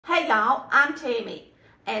y'all, I'm Tammy,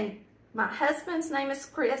 and my husband's name is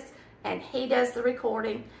Chris, and he does the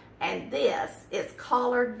recording, and this is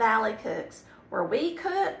Collard Valley Cooks, where we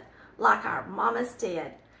cook like our mamas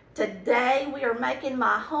did. Today we are making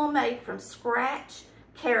my homemade from scratch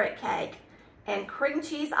carrot cake and cream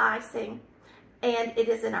cheese icing, and it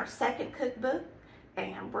is in our second cookbook,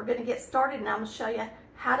 and we're going to get started, and I'm going to show you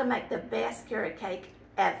how to make the best carrot cake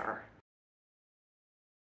ever.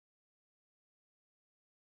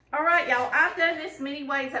 All right, y'all, I've done this many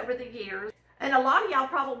ways over the years, and a lot of y'all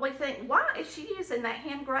probably think, why is she using that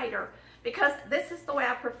hand grater? Because this is the way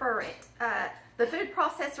I prefer it. The food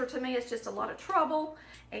processor to me is just a lot of trouble,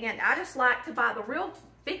 and I just like to buy the real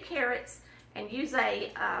big carrots and use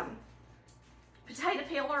a potato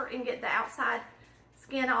peeler and get the outside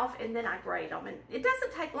skin off, and then I grate them, and it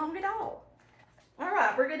doesn't take long at all. All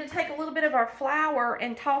right, we're going to take a little bit of our flour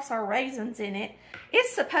and toss our raisins in it.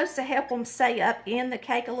 It's supposed to help them stay up in the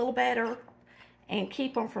cake a little better and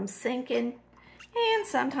keep them from sinking. And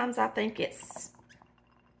sometimes I think it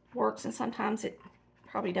works and sometimes it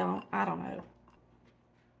probably don't. I don't know.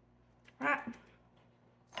 Right.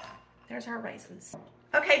 There's our raisins.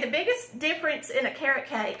 Okay, the biggest difference in a carrot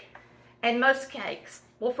cake and most cakes,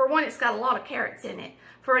 well, for one, it's got a lot of carrots in it.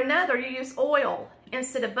 For another, you use oil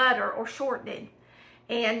instead of butter or shortening.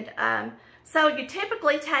 And so you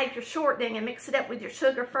typically take your shortening and mix it up with your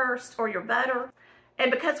sugar first or your butter.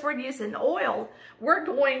 And because we're using oil, we're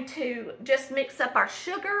going to just mix up our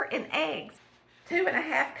sugar and eggs.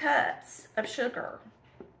 2.5 cups of sugar.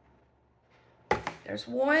 There's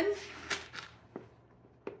 1,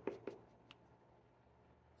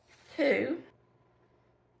 2,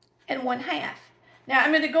 and 1/2. Now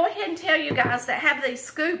I'm going to go ahead and tell you guys that have these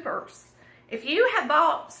scoopers. If you have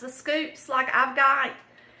bought the scoops like I've got,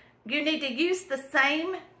 you need to use the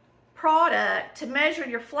same product to measure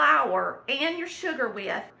your flour and your sugar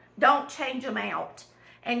with. Don't change them out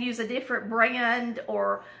and use a different brand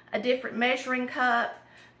or a different measuring cup,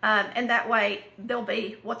 and that way they'll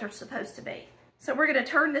be what they're supposed to be. So we're going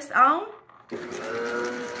to turn this on and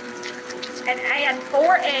add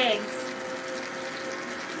 4 eggs.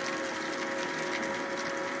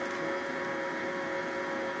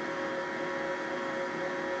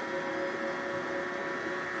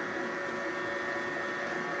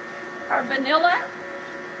 Our vanilla,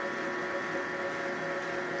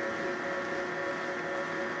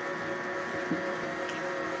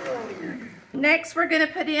 next we're going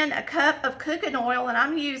to put in a cup of cooking oil, and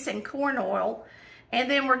I'm using corn oil,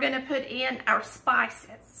 and then we're going to put in our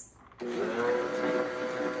spices.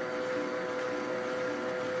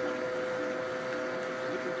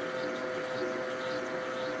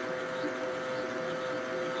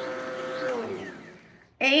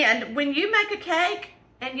 And when you make a cake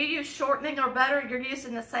and you use shortening or butter, you're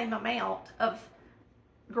using the same amount of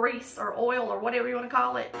grease or oil or whatever you want to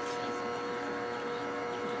call it.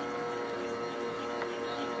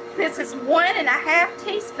 This is 1.5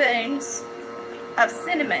 teaspoons of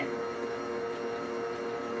cinnamon.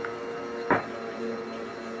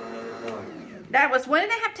 That was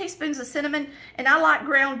 1.5 teaspoons of cinnamon, and I like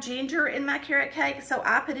ground ginger in my carrot cake, so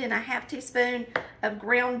I put in 1/2 teaspoon of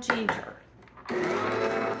ground ginger.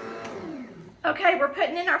 Okay, we're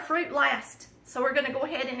putting in our fruit last. So we're going to go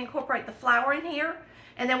ahead and incorporate the flour in here.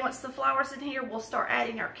 And then once the flour's in here, we'll start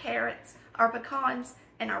adding our carrots, our pecans,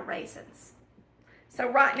 and our raisins. So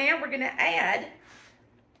right now we're going to add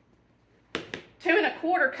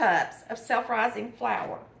 2¼ cups of self-rising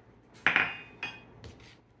flour.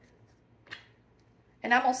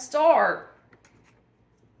 And I'm going to start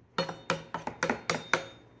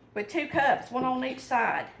with 2 cups, 1 on each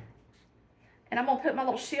side. And I'm going to put my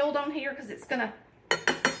little shield on here because it's going to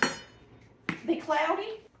be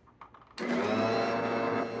cloudy.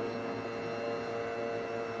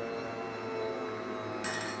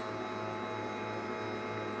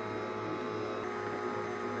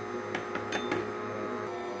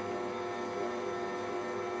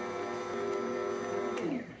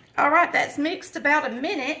 All right, that's mixed about a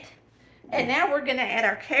minute. And now we're going to add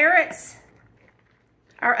our carrots.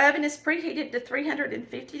 Our oven is preheated to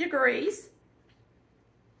 350 degrees.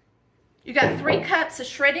 You got 3 cups of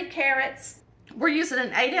shredded carrots. We're using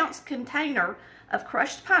an 8-ounce container of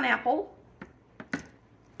crushed pineapple.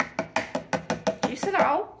 Juice it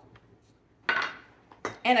all.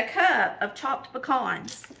 And a cup of chopped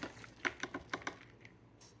pecans.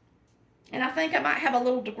 And I think I might have a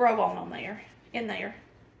little to grow on there, in there.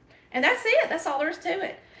 And that's it. That's all there is to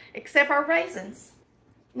it, except our raisins.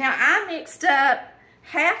 Now I mixed up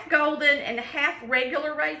half golden and half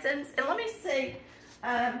regular raisins. And let me see.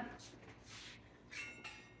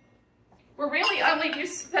 We're really only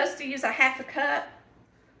supposed to use 1/2 cup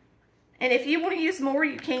And if you want to use more,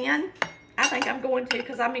 you can. I think I'm going to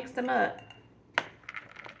because I mixed them up.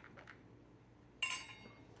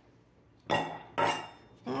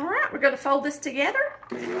 All right, we're going to fold this together.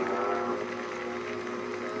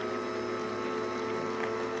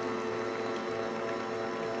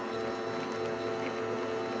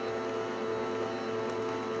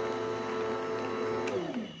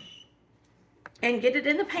 And get it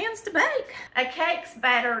in the pans to bake. A cake's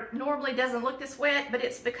batter normally doesn't look this wet, but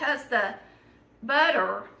it's because the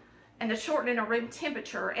butter and the shortening are room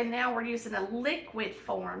temperature, and now we're using a liquid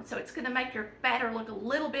form, so it's gonna make your batter look a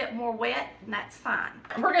little bit more wet, and that's fine.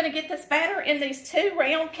 And we're gonna get this batter in these 2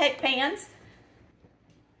 round cake pans.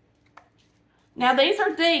 Now these are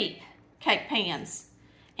deep cake pans,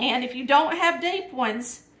 and if you don't have deep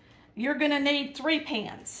ones, you're gonna need 3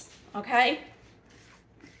 pans, okay?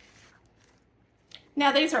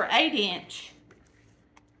 Now these are 8-inch,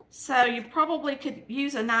 so you probably could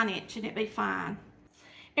use a 9-inch and it'd be fine.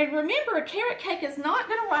 And remember, a carrot cake is not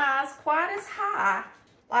going to rise quite as high.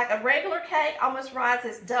 Like a regular cake almost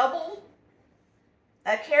rises double.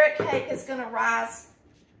 A carrot cake is going to rise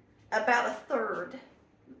about 1/3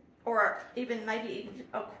 or even maybe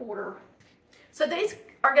a 1/4. So these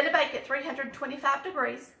are going to bake at 325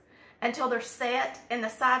 degrees until they're set and the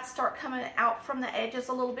sides start coming out from the edges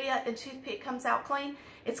a little bit and toothpick comes out clean.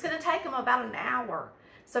 It's going to take them about an hour.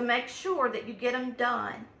 So make sure that you get them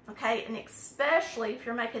done, okay? And especially if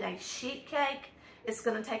you're making a sheet cake, it's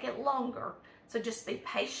going to take it longer. So just be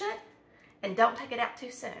patient and don't take it out too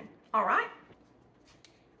soon, all right?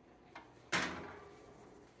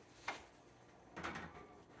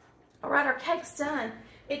 All right, our cake's done.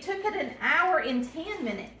 It took it 1 hour and 10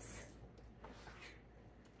 minutes.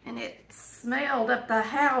 And it smelled up the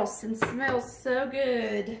house and smells so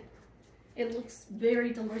good. It looks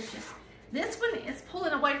very delicious. This one is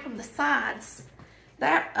pulling away from the sides.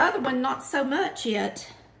 That other one, not so much yet.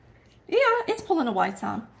 Yeah, it's pulling away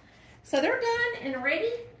some. So they're done and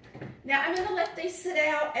ready. Now I'm gonna let these sit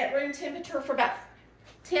out at room temperature for about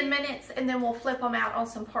 10 minutes and then we'll flip them out on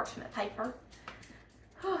some parchment paper.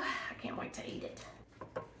 Oh, I can't wait to eat it.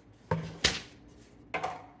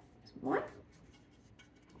 One.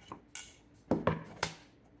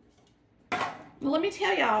 Well, let me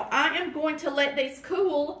tell y'all, I am going to let these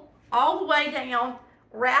cool all the way down,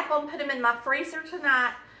 wrap them, put them in my freezer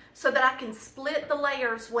tonight so that I can split the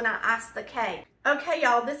layers when I ice the cake. Okay,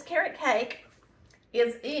 y'all, this carrot cake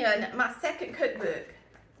is in my second cookbook.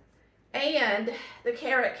 And the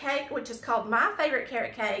carrot cake, which is called My Favorite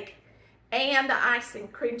Carrot Cake, and the icing,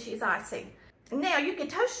 cream cheese icing. Now, you can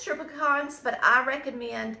toast your pecans, but I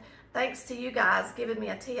recommend, thanks to you guys giving me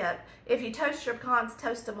a tip, if you toast your pecans,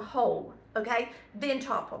 toast them whole, okay? Then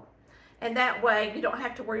chop them. And that way, you don't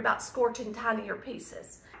have to worry about scorching tinier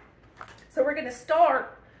pieces. So we're gonna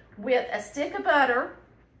start with a stick of butter.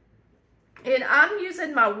 And I'm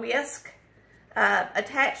using my whisk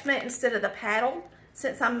attachment instead of the paddle,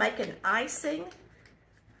 since I'm making icing.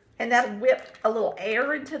 And that'll whip a little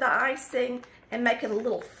air into the icing and make it a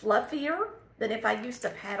little fluffier than if I used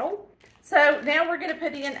a paddle. So now we're gonna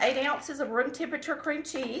put in 8 ounces of room temperature cream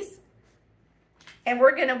cheese. And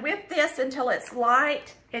we're gonna whip this until it's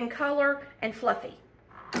light in color and fluffy.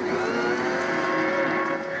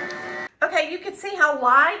 Okay, you can see how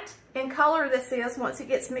light in color this is once it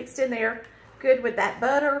gets mixed in there good with that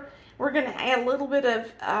butter. We're gonna add a little bit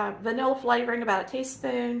of vanilla flavoring, about a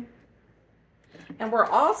teaspoon. And we're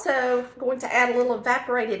also going to add a little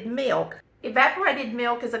evaporated milk. Evaporated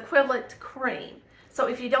milk is equivalent to cream. So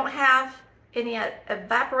if you don't have any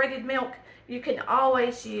evaporated milk, you can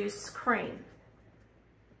always use cream.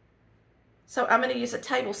 So I'm going to use a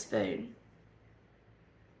tablespoon.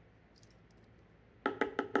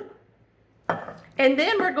 And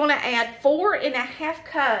then we're going to add 4½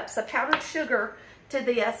 cups of powdered sugar to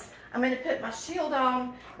this. I'm going to put my shield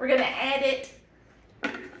on. We're going to add it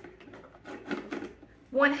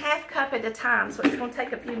 1/2 cup at a time, so it's going to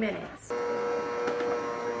take a few minutes.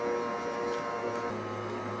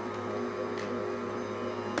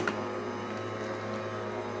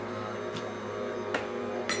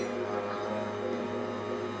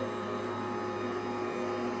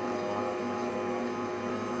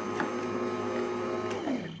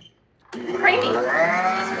 Creamy.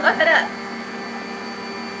 Just fluff it up.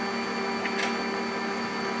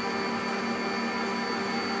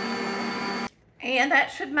 And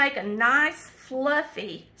that should make a nice,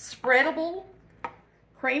 fluffy, spreadable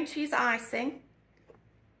cream cheese icing.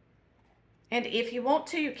 And if you want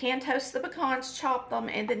to, you can toast the pecans, chop them,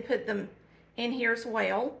 and then put them in here as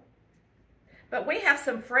well. But we have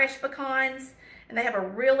some fresh pecans, and they have a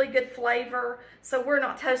really good flavor, so we're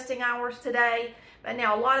not toasting ours today. But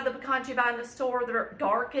now a lot of the pecans you buy in the store that are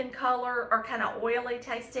dark in color are kind of oily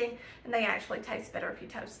tasting, and they actually taste better if you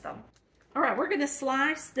toast them. All right, we're going to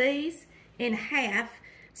slice these in half.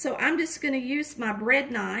 So I'm just going to use my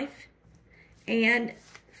bread knife and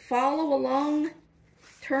follow along,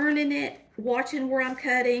 turning it, watching where I'm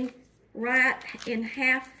cutting, right in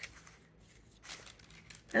half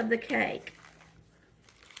of the cake.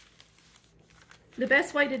 The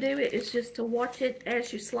best way to do it is just to watch it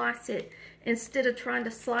as you slice it, instead of trying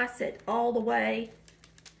to slice it all the way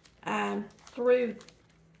through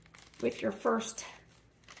with your first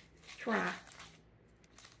try.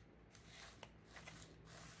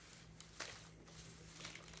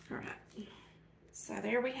 All right, so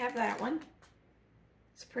there we have that one.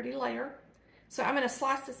 It's a pretty layer. So I'm going to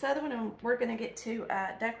slice this other one, and we're going to get to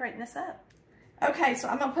decorating this up. Okay, so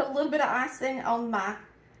I'm going to put a little bit of icing on my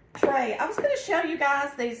tray. I was going to show you guys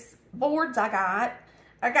these boards I got.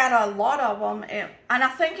 I got a lot of them, and I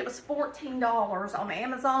think it was $14 on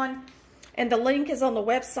Amazon, and the link is on the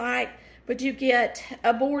website. But you get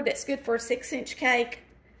a board that's good for a 6-inch cake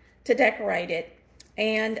to decorate it,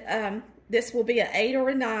 and this will be an 8 or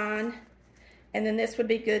a 9, and then this would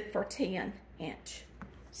be good for 10-inch.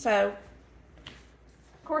 So,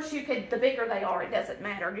 of course, you could, the bigger they are, it doesn't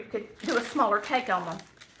matter. You could do a smaller cake on them.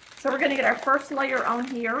 So we're going to get our first layer on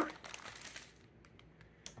here.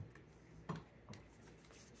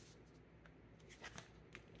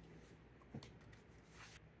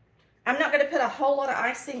 I'm not going to put a whole lot of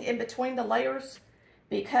icing in between the layers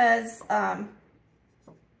because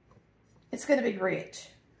it's going to be rich.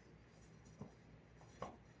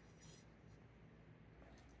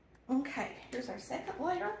 Okay, here's our second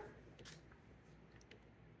layer,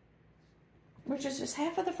 which is just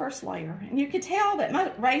half of the first layer. And you can tell that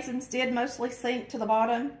my raisins did mostly sink to the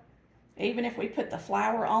bottom, even if we put the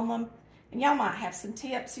flour on them. And y'all might have some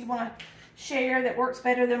tips you want to share that works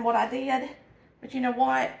better than what I did. But you know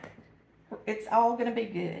what? It's all going to be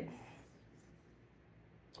good.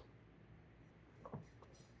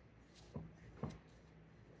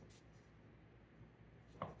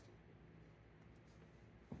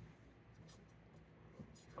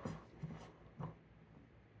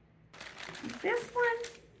 This one,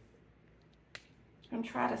 I'm going to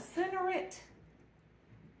try to center it.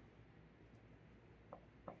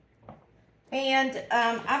 And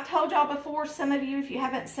I've told y'all before, some of you, if you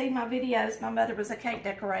haven't seen my videos, my mother was a cake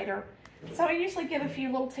decorator. So I usually give a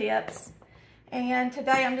few little tips. And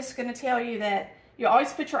today I'm just going to tell you that you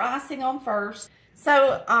always put your icing on first.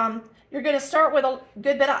 So you're going to start with a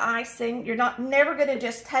good bit of icing. You're never going to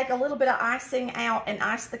just take a little bit of icing out and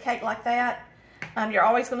ice the cake like that. You're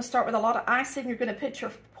always going to start with a lot of icing. You're going to put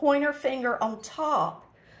your pointer finger on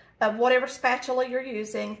top of whatever spatula you're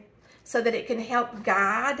using so that it can help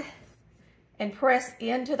guide and press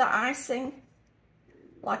into the icing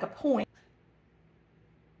like a point.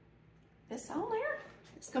 This on there,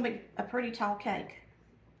 it's going to be a pretty tall cake.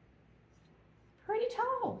 Pretty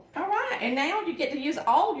tall. All right, and now you get to use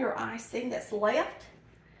all your icing that's left.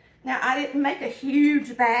 Now, I didn't make a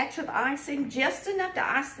huge batch of icing, just enough to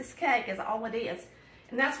ice this cake is all it is.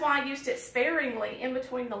 And that's why I used it sparingly in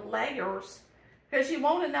between the layers, because you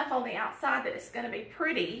want enough on the outside that it's going to be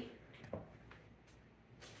pretty.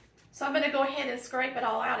 So I'm going to go ahead and scrape it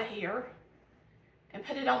all out of here and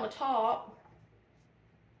put it on the top.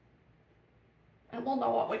 And we'll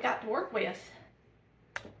know what we got to work with.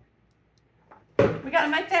 We got to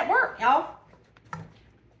make that work, y'all.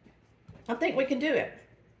 I think we can do it.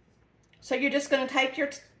 So you're just going to take your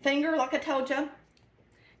finger, like I told you,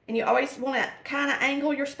 and you always want to kind of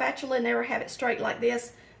angle your spatula and never have it straight like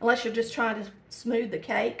this, unless you're just trying to smooth the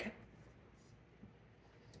cake.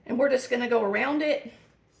 And we're just going to go around it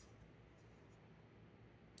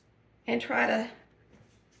and try to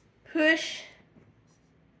push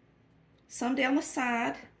some down the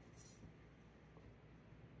side.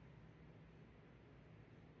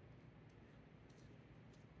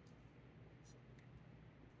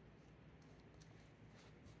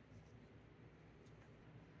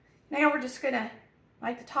 Now we're just going to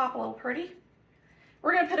make the top a little pretty.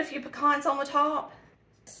 We're going to put a few pecans on the top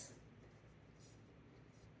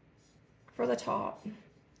for the top.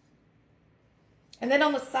 And then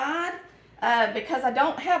on the side, because I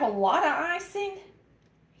don't have a lot of icing,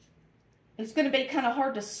 it's going to be kind of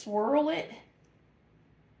hard to swirl it.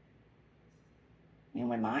 And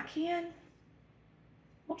we might can.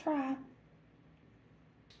 We'll try.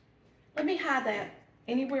 Let me hide that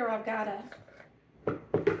anywhere I've got a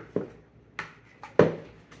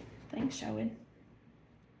thing showing.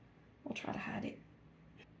 We'll try to hide it.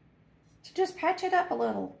 So just patch it up a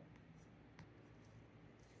little.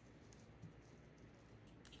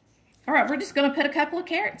 All right, we're just going to put a couple of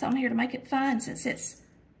carrots on here to make it fun since it's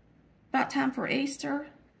about time for Easter.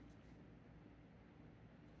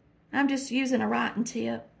 I'm just using a writing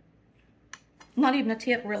tip. Not even a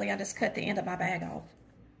tip, really. I just cut the end of my bag off.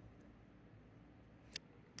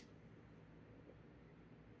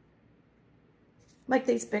 Make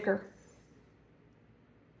these bigger.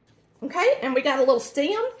 Okay, and we got a little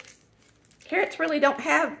stem. Carrots really don't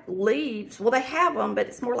have leaves. Well, they have them, but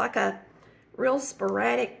it's more like a real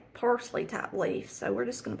sporadic parsley type leaf. So we're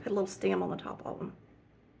just going to put a little stem on the top of them.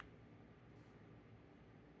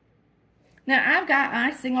 Now, I've got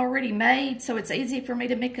icing already made, so it's easy for me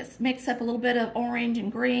to mix up a little bit of orange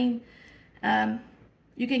and green.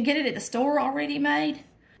 You can get it at the store already made.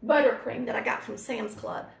 Buttercream that I got from Sam's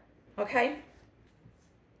Club, okay?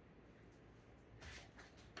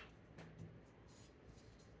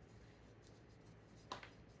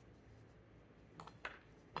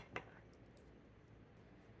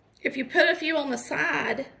 If you put a few on the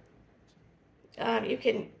side, you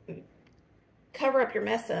can cover up your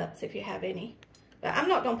mess-ups if you have any. But I'm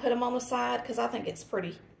not going to put them on the side because I think it's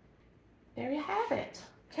pretty. There you have it.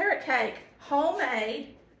 Carrot cake,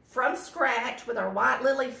 homemade, from scratch with our white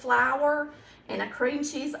lily flour and a cream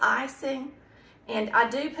cheese icing. And I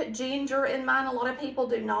do put ginger in mine. A lot of people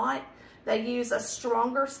do not. They use a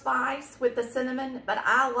stronger spice with the cinnamon, but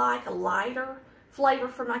I like a lighter flavor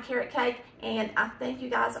for my carrot cake, and I think you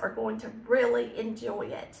guys are going to really enjoy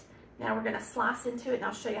it. Now we're going to slice into it, and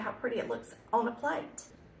I'll show you how pretty it looks on a plate.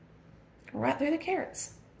 Right through the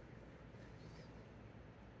carrots.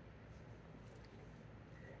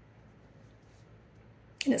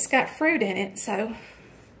 And it's got fruit in it, so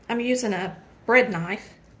I'm using a bread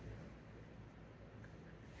knife.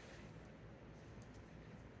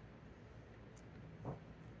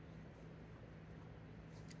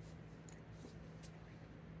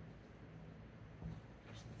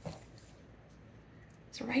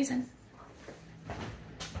 It's a raisin.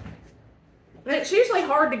 And it's usually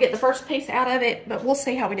hard to get the first piece out of it, but we'll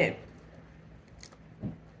see how we do.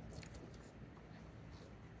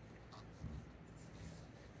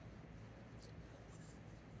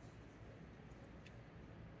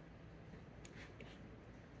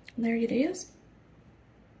 And there it is.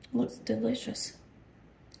 Looks delicious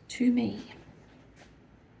to me.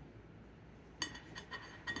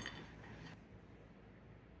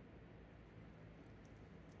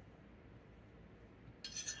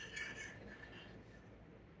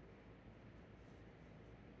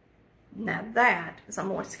 Now that is a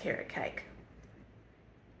moist carrot cake.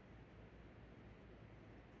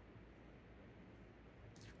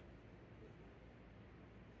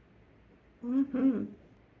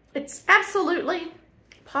 It's absolutely,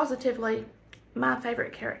 positively my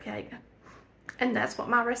favorite carrot cake. And that's what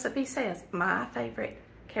my recipe says, my favorite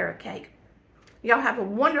carrot cake. Y'all have a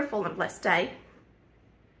wonderful and blessed day.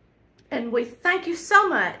 And we thank you so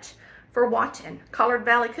much for watching Collard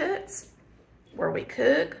Valley Cooks, where we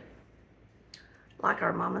cook like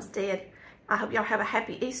our mamas did. I hope y'all have a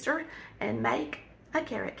happy Easter and make a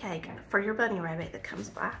carrot cake for your bunny rabbit that comes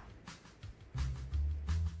by.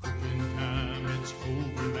 Cooking time, it's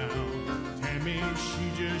over now. Tammy,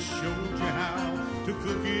 she just showed you how to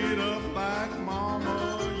cook it up like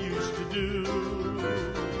Mama used to do.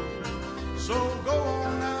 So go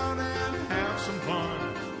on